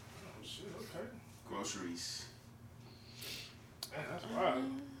 Oh shit, okay. Groceries. Man, that's wild.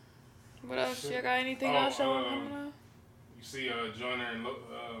 What else? You got anything else showing coming up? You see, Joyner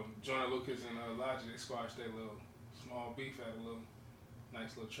Lucas and Logic, they squashed their little small beef at a little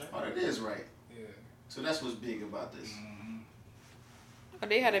nice little track. Oh, that is right. Yeah. So that's what's big about this. Mm-hmm. Oh,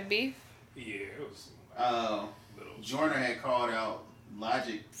 they had a beef? Yeah, it was. Joyner had called out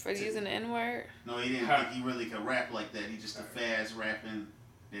Logic for using the N-word. No, he didn't think he really could rap like that. He's just a fast rapping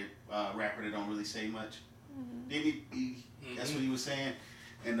rapper that don't really say much. Mm-hmm. Didn't he? That's what he was saying.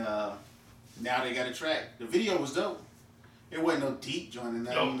 And now they got a track. The video was dope. It wasn't no deep joint in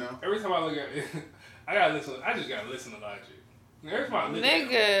that, you know. Every time I look at it, I just gotta listen to Logic. Every time I look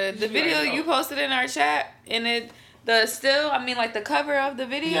Nigga, the video you posted in our chat, and like the cover of the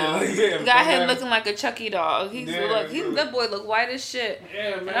video, got him looking like a Chucky dog. That boy look white as shit.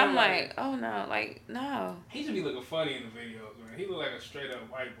 Yeah, man. And I'm like, oh no, like no. He should be looking funny in the videos, man. He look like a straight up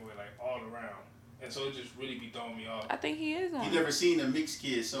white boy, like all around. And so it just really be throwing me off. I think he is one. You never seen a mixed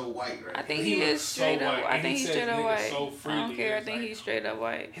kid so white, right? I think he is straight up. I think he's straight up white. So I don't care. I think he's straight up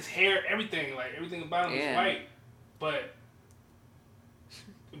white. His hair, everything about him is white. But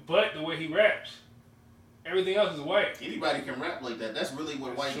the way he raps, everything else is white. Anybody can rap like that. That's really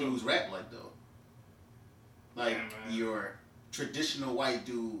what white dudes rap like, though. Like your traditional white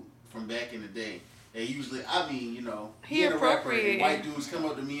dude from back in the day. They usually, you know, he appropriate. White dudes come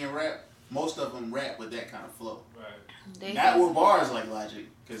up to me and rap. Most of them rap with that kind of flow. Right. Not with bars like Logic,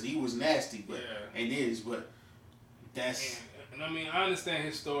 because he was nasty, but but that's. And I mean, I understand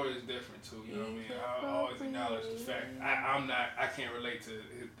his story is different too. You know what I mean? I always acknowledge the fact I can't relate to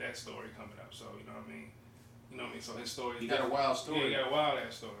that story coming up. So you know what I mean? You know what I mean? So his story. He got a wild story. Yeah, he got a wild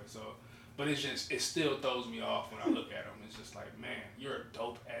ass story. So, but it still throws me off when I look at him. It's just like, man, you're a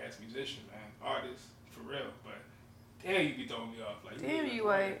dope ass musician, man, artist for real. But damn, you be throwing me off. Like damn, you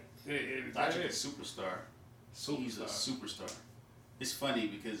white. Logic is superstar. He's a superstar. It's funny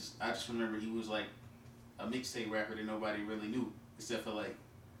because I just remember he was like a mixtape rapper that nobody really knew, except for like,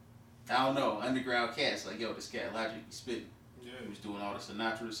 I don't know, underground cats like, yo, this cat Logic, he spitting. Yeah. He was doing all the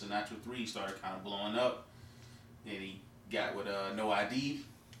Sinatra. Sinatra 3 started kind of blowing up. Then he got with No ID,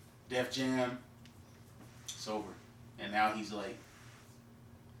 Def Jam. It's over. And now he's like,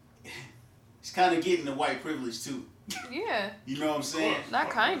 he's kind of getting the white privilege too. Yeah. You know what I'm saying?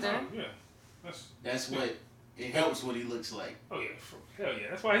 Not kinda. Yeah. That's what, it helps what he looks like. Oh yeah, hell yeah.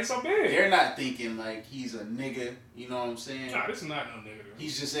 That's why he's so big. They're not thinking like he's a nigga, you know what I'm saying? Nah, this is not no nigga.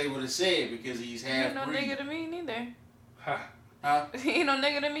 He's just able to say it because he's half He ain't no nigga to me neither. Huh? He ain't no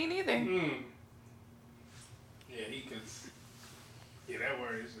nigga to me neither. Yeah, yeah, that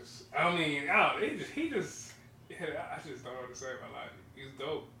word is just, I mean, I just don't know what to say about Logic. He's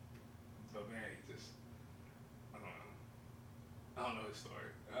dope. But man, I don't know his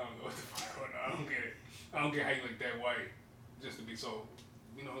story. I don't know what the fuck going on. I don't get it. I don't get how you look that white just to be so,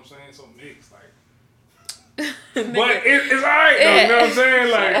 you know what I'm saying, so mixed. Like, but it's alright though, you know what I'm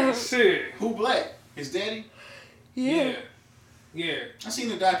saying? Like, shit. Who black? His daddy? Yeah. I seen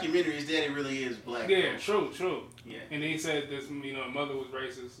the documentary. His daddy really is black. Yeah, true. Yeah. And then he said this, you know, mother was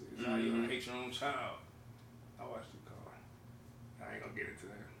racist. It's how you hate your own child. I watched the car. I ain't gonna get into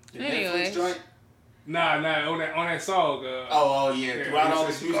that. The Netflix joint? Nah, on that song. Yeah. Throughout all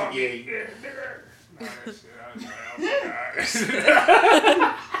this music, yeah. Nah, that shit.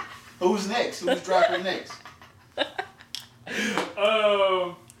 I was like, Who's next? Who's dropping next?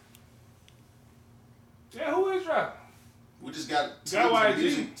 Yeah, who is dropping? We just got YG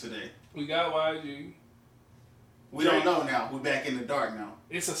music today. We got YG. We don't know now. We're back in the dark now.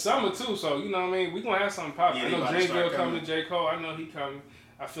 It's a summer too, so you know what I mean. We gonna have something popping. Yeah, I know Dreamville coming to J. Cole. I know he coming.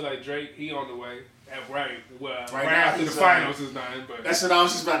 I feel like Drake, he on the way. Right after the finals is done. But that's what I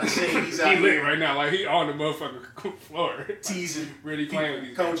was just about to say. He's out he lit right now, like he on the motherfucking floor, teasing, really playing with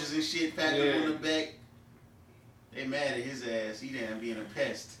these coaches and shit, patting him on the back. They mad at his ass. He damn being a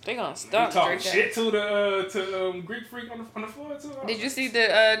pest. They gonna stop. Talking shit to the Greek freak on the floor too. Did you see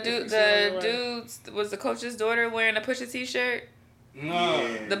the dude was the coach's daughter wearing a Pusha T-shirt? No.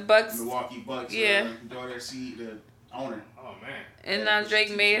 Yeah, the Bucks. Milwaukee Bucks. Yeah. Daughter, the owner. Oh man. And now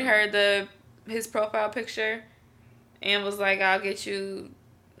Drake made her his profile picture, and was like, "I'll get you."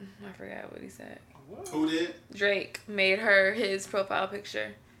 I forgot what he said. What? Who did? Drake made her his profile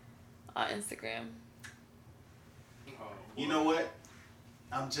picture on Instagram. You know what?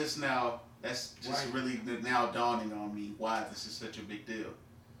 I'm just now. That's just really now dawning on me why this is such a big deal.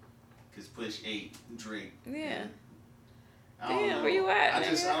 Cause Push 8 Drake. Yeah. Damn, where you at?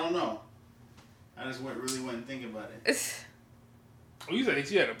 I don't know. I just really wasn't thinking about it. Oh, you said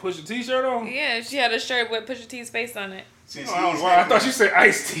she had a Pusha T-shirt on? Yeah, she had a shirt with Pusha T's face on it. I thought you said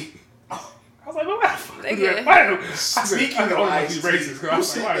Ice-T. I was like, what? Speaking of Ice-T, who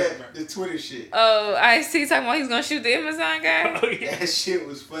said the Twitter shit? Oh, Ice-T talking about he's gonna shoot the Amazon guy? Oh, yeah. That shit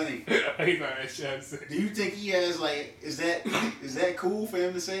was funny. Do you think he has is that cool for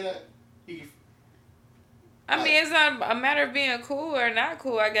him to say that? I mean, it's not a matter of being cool or not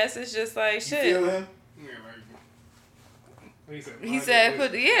cool. I guess it's just like shit. You feel him? He said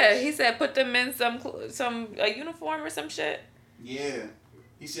put them in some uniform or some shit. Yeah.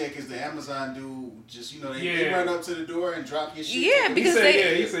 He said because the Amazon dude just, they run up to the door and drop your shit. Yeah, because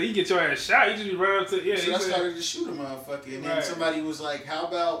he said he get your ass shot. You just run up to, So I started to shoot a motherfucker. And then somebody was like, how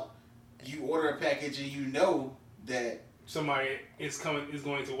about you order a package and you know that somebody is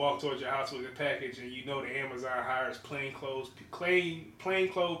going to walk towards your house with a package and you know the Amazon hires plainclothes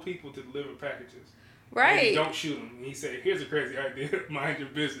people to deliver packages. Right. And don't shoot them. And he said, here's a crazy idea. Mind your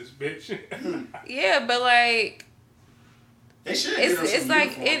business, bitch. Yeah, but like... They should. It's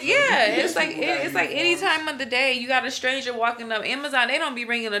like any time of the day you got a stranger walking up. Amazon, they don't be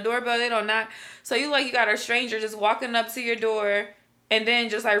ringing the doorbell. They don't knock. So you got a stranger just walking up to your door and then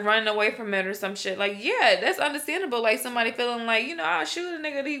just like running away from it or some shit. Like, yeah, that's understandable. Like somebody feeling like, I'll shoot a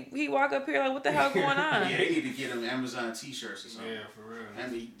nigga. He walk up here like, what the hell going on? Yeah, they need to get him Amazon t-shirts or something. Yeah, for real. I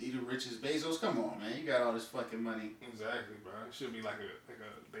mean, he the richest Bezos. Come on, man. You got all this fucking money. Exactly, bro. It should be like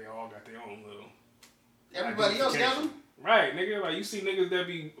a they all got their own little. Everybody else got them. Right, nigga. Like you see niggas that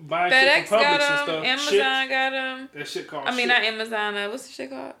be buying FedEx shit from Publix got and stuff. Amazon got them. That shit called. I mean, not Amazon. What's the shit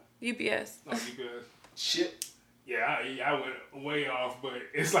called? UPS. Oh, UPS. Shit. Yeah, I went way off, but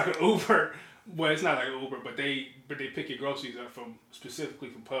it's like an Uber. Well, it's not like an Uber, but they pick your groceries up specifically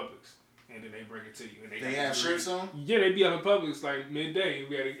from Publix, and then they bring it to you. And they have shirts on? Yeah, they be up in Publix like midday.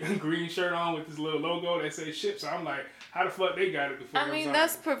 We had a green shirt on with this little logo that says ship. So I'm like, how the fuck they got it before? I mean,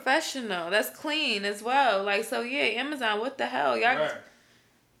 that's professional. That's clean as well. Like, so yeah, Amazon, what the hell? Y'all. Right.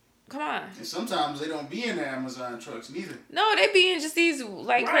 Come on. And sometimes they don't be in the Amazon trucks neither. No, they be in just these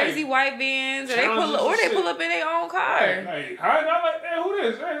like crazy white vans, or they pull up in their own car. Right. Like, how I like that? Who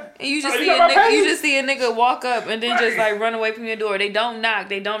this? And you just see a nigga walk up and then just like run away from your door. They don't knock.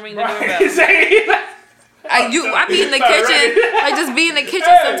 They don't ring the doorbell. I be in the kitchen, like just be in the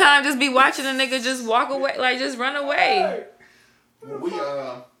kitchen sometimes, just be watching a nigga just walk away, like just run away.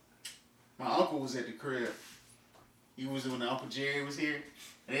 Well, my uncle was at the crib. He was when Uncle Jerry was here.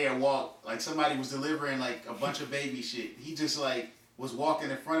 And they had walked, like somebody was delivering like a bunch of baby shit. He just like was walking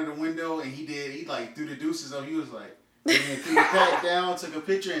in front of the window and he like threw the deuces up. He was like, and then threw the pack down, took a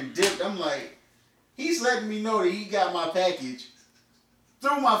picture and dipped. I'm like, he's letting me know that he got my package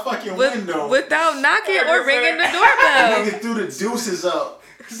through my fucking window. Without knocking or ringing the doorbell. Nigga threw the deuces up.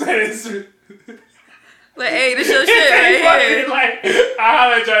 Like, hey, this your shit right here. Like, I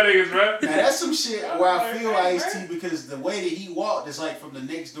holler at y'all niggas, bro. Now that's some shit where I feel Ice-T because the way that he walked is like from the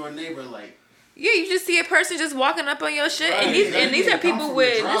next door neighbor, like. Yeah, you just see a person just walking up on your shit, right. and these are people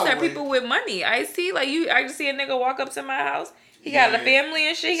with money. Ice-T, like I just see a nigga walk up to my house. He got a family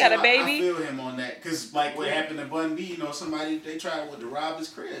and shit. He got a baby. I feel him on that because like what happened to Bun B, somebody they tried to rob his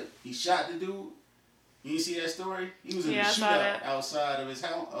crib. He shot the dude. You see that story? He was in the shootout outside of his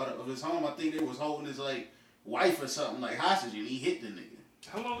home. I think they was holding his like wife or something like hostage, and he hit the nigga.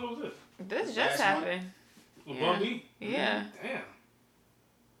 How long ago was this? This just happened. With Bun B? Yeah. Damn.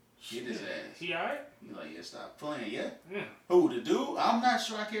 Hit his ass. He alright? He like, yeah, stop playing, yeah. Yeah. Who, the dude? I'm not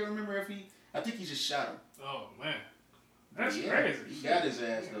sure. I can't remember I think he just shot him. Oh man, that's crazy. He got his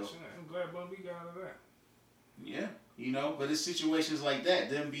ass though. I'm glad Bun B got out of that. Yeah. But it's situations like that,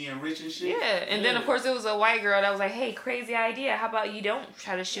 them being rich and shit. Yeah, and then of course it was a white girl that was like, hey, crazy idea. How about you don't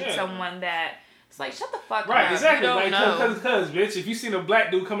try to shoot someone that... It's like, shut the fuck up. Right, exactly. You don't know. Cause, bitch, if you seen a black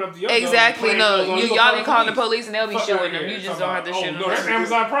dude coming up to your exactly, door... y'all be calling the police and they'll be shooting them. You just don't have to shoot them. No, that's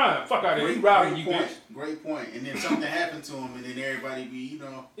Amazon Prime. Fuck out of here. He robbing you, bitch. Great point. And then something happened to him and then everybody be,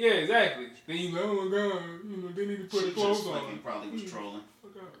 Yeah, exactly. Then you go, oh my God, they need to put clothes on. He probably was trolling.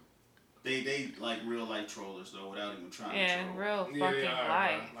 They like real life trollers though, without even trying to troll. Real fucking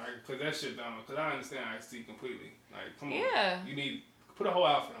life. Like, put that shit down, cause I understand Ice-T completely. Like, come on. Yeah. You need put a whole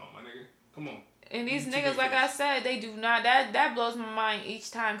outfit on, my nigga. Come on. And these niggas, like I said, they do not. That blows my mind each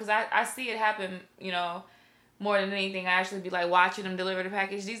time, cause I see it happen. More than anything, I actually be like watching them deliver the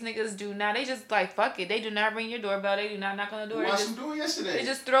package. These niggas do not. They just like fuck it. They do not ring your doorbell. They do not knock on the door. Watched them do it yesterday. They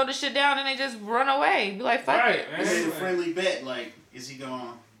just throw the shit down and they just run away. Be like fuck it. They made a friendly bet. Like, is he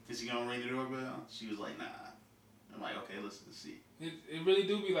gonna ring the doorbell? She was like, nah. I'm like, okay, let's see. It really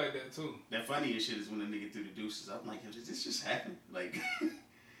do be like that too. That funniest shit is when the nigga threw the deuces. I'm like, yo, did this just happen? Like,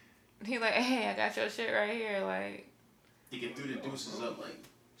 he like, hey, I got your shit right here. Like, he can threw the deuces up like,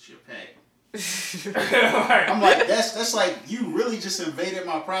 it's your pack. I'm like, that's like you really just invaded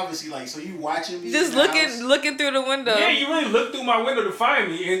my privacy. Like, so you watching me? Just looking through the window. Yeah, you really looked through my window to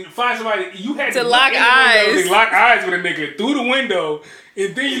find me and find somebody. You had to lock eyes. Lock eyes with a nigga through the window,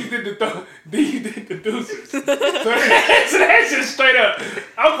 and then you did the deuces. so that's just straight up.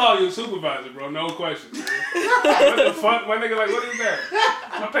 I'll call you a supervisor, bro. No question. What the fuck, my nigga? Like, what is that?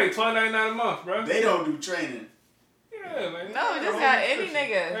 I pay $12.99 a month, bro. They don't do training. Yeah, like, no, just got any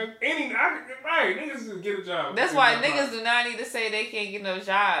nigga. Right, niggas just get a job. That's why niggas do not need to say they can't get no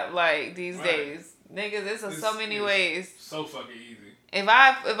job like these days. Niggas, it's so many ways. So fucking easy. If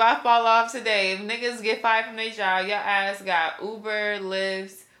I fall off today, if niggas get fired from their job, your ass got Uber,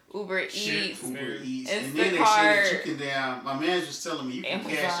 Lyft, Uber Eats, and then they say Instacart. that you can my man was telling me you can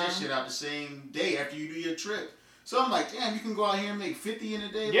cash that shit out the same day after you do your trip. So I'm like, damn, you can go out here and make 50 in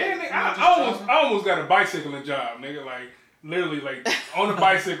a day. Yeah, like, nigga, I almost got a bicycling job, nigga. Like, literally, like, on the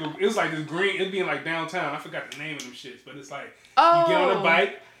bicycle. It was like this green, it'd be in like downtown. I forgot the name of them shits, but it's like, you get on the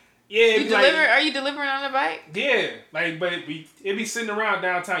bike. Yeah, you deliver? Are you delivering on the bike? Yeah, like, but it be sitting around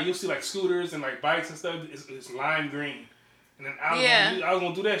downtown. You'll see like scooters and like bikes and stuff. It's lime green, and then I was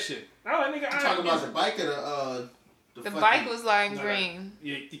gonna do that shit. I was like, nigga, you talking about the bike or the bike was lime green.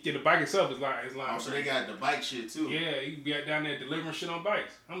 Yeah, the bike itself is lime. Oh, so they got the bike shit too. Yeah, you be down there delivering shit on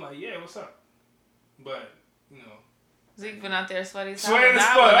bikes. I'm like, yeah, what's up? But Zeke been out there sweaty as fuck.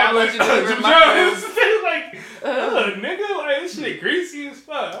 I'm like, like, nigga, like, this shit greasy as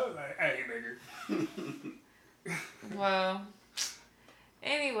fuck. I was like, hey, nigga. Well,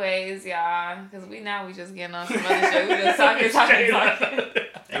 anyways, y'all, because we just getting on some other shit. We just talking.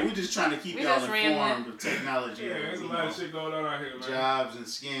 And we just trying to keep y'all informed of technology. Yeah, there's a lot of shit going on out here, man. Jobs and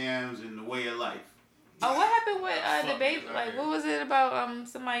scams and the way of life. Oh, what happened with the baby? Like, what was it about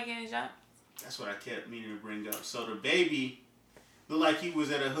somebody getting shot? That's what I kept meaning to bring up. So the baby looked like he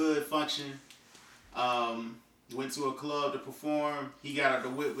was at a hood function. went to a club to perform. He got out the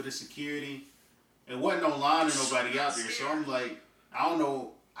whip with the security. It wasn't no line or nobody out there. So I'm like, I don't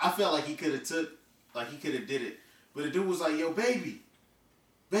know. I felt like he could have did it. But the dude was like, yo, baby,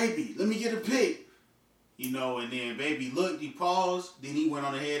 let me get a pic. You know, and then baby looked, he paused, then he went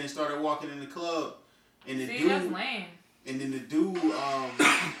on ahead and started walking in the club. And the dude, that's lame. And then the dude,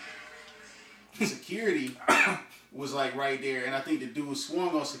 security was like right there, and I think the dude swung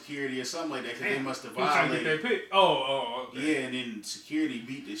on security or something like that because they must have violated. That pic. Oh, okay. Yeah, and then security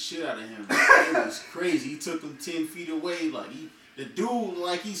beat the shit out of him. It was crazy. He took him 10 feet away. Like the dude,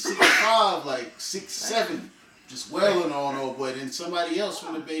 like he's 6'5", like 6'7", just wailing on old boy. Then somebody else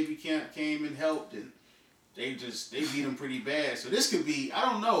from the baby camp came and helped, and they beat him pretty bad. So this could be,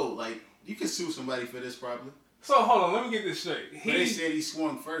 I don't know, like you could sue somebody for this probably. So hold on, let me get this straight. But they said he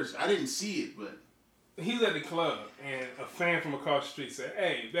swung first. I didn't see it, but. He was at the club, and a fan from across the street said,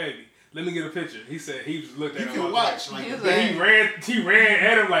 "Hey, baby, let me get a picture." He said he just looked at him. You can watch. Like, he ran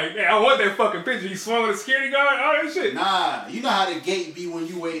at him like, "Man, I want that fucking picture." He swung on the security guard, all that shit. Nah, you know how the gate be when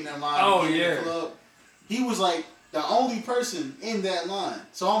you waiting in line to get in the club? He was like the only person in that line.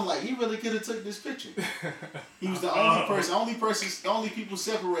 So I'm like, he really could have took this picture. He was the only person. The only people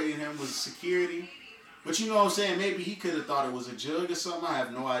separating him was security. But you know what I'm saying? Maybe he could have thought it was a jug or something. I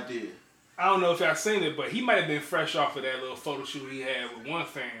have no idea. I don't know if y'all seen it, but he might have been fresh off of that little photo shoot he had with one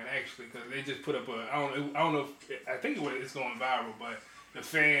fan, actually, because they just put up I don't know if, I think it's going viral, but the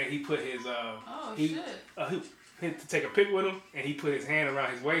fan, he put his, he had to take a pic with him, and he put his hand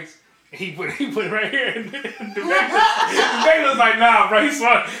around his waist, and he put it right here, and the baby was like, nah, bro, he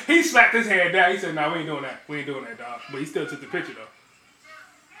slapped his hand down, he said, nah, we ain't doing that, dog, but he still took the picture, though.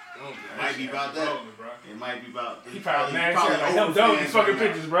 It might be about that. It might be about. He probably mad shit. Like, help those these fucking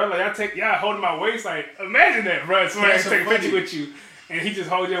pictures, bro. Like, y'all holding my waist. Like, imagine that, bro. Somebody take a picture with you, and he just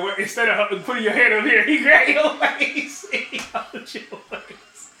hold your waist. Instead of putting your hand up here, he grab your waist. He hold your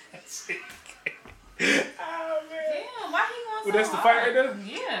waist. That's it. Oh, man. Damn, why he going so that's the fight right there?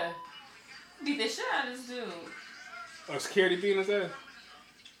 Yeah. Beat the shit out of this dude. Oh, security beating his ass?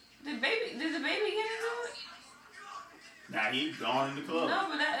 Did the baby get into it? Nah, he gone in the club. No,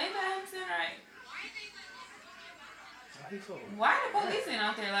 but ain't that him saying right? So why the police ain't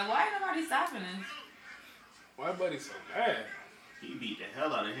out there? Like, why ain't nobody stopping him? Why buddy so mad? He beat the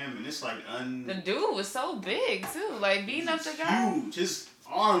hell out of him, and it's like The dude was so big too, like beating up the guy. Huge. His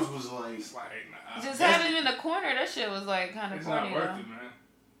arms was like. Nah. Just having him in the corner, that shit was like kind of corny. It's not worth it, man.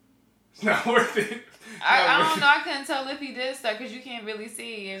 It's not worth it. I don't know. I couldn't tell if he did stuff because you can't really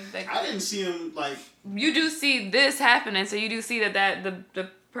see. If, like, I didn't see him like. You do see this happening, so you do see that the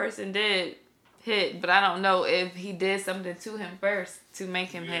person did hit, but I don't know if he did something to him first to make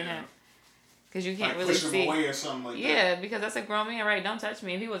him hit him. Because you can't really push see. him away or something like that. Yeah, because that's a grown man, right? Don't touch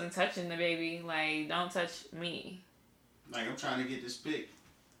me. If he wasn't touching the baby, like, don't touch me. Like, I'm trying to get this pic.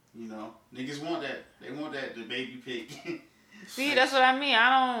 You know, niggas want that. They want the baby pic. See, that's what I mean.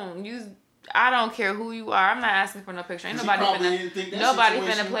 I don't care who you are. I'm not asking for no picture. Ain't nobody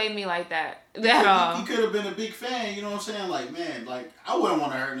finna play me like that. He could have been a big fan, you know what I'm saying? Like, man, like, I wouldn't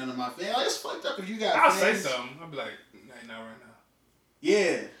want to hurt none of my fans. Like, it's fucked up if you got I'll fans. say something. I'll be like, nah, not right now.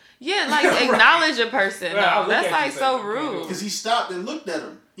 Yeah. Yeah, like, acknowledge a person. Yeah, no, that's, like, so rude. Because he stopped and looked at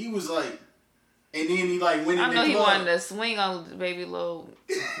him. He was like, and then he, like, went in the club. I know he wanted to swing on the baby little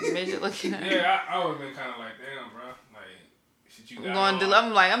midget looking at him. Yeah, I would have been kind of like, damn, bro. I'm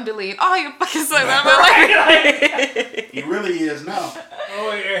deleting all your fucking stuff. He really is now.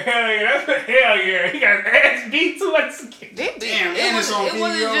 Oh yeah, hell yeah, hell yeah. He got ass beat too much. Damn, it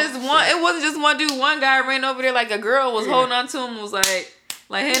wasn't just one dude. One guy ran over there like a girl was holding on to him, was like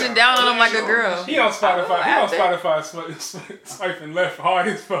handing down on him like a girl. He on Spotify swiping left hard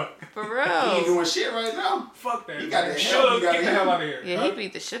as fuck. For real. He ain't doing shit right now. Fuck that. He got the hell out of here. Yeah, he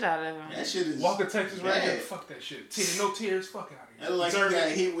beat the shit out of him. That shit is Walker, Texas right here. Fuck that shit. No tears. Fuck out of here. That like he got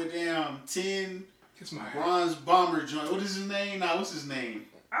hit with damn 10 bronze bomber joint. What is his name? What's his name?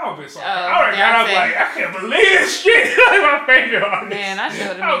 I would have been so I would have got up like, I can't believe this shit. Like my favorite artist. Man, I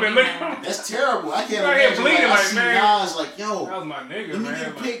should have been looking. That's terrible. I can't imagine. Bleeding I see man. Nas like, yo. That was my nigga, man. Let me get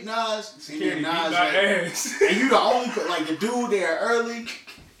a pic, Nas. See me Nas like, and you the only, like the dude there early.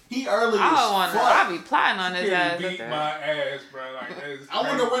 He early I be plotting on his ass. Beat my ass, bro. Like, I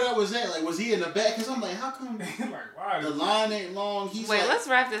wonder where that was at. Like, was he in the back? Because I'm like, how come the line ain't long? Let's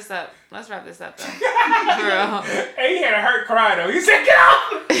wrap this up. Though. Girl. Hey, he had a hurt cry, though. He said, get off!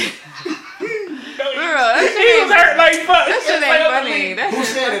 Girl, he was hurt like fuck. That shit ain't funny. Who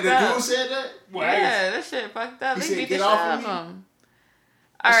said it? The dude said that? Yeah, that shit fucked up. He They said, beat get the off shit of out me. of him.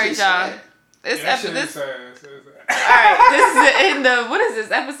 All right, y'all. This that shit this. is sad. Alright, this is the end of, what is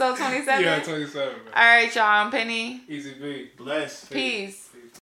this, episode 27? Yeah, 27. Alright, y'all, I'm Penny. Easy B. Bless. Peace.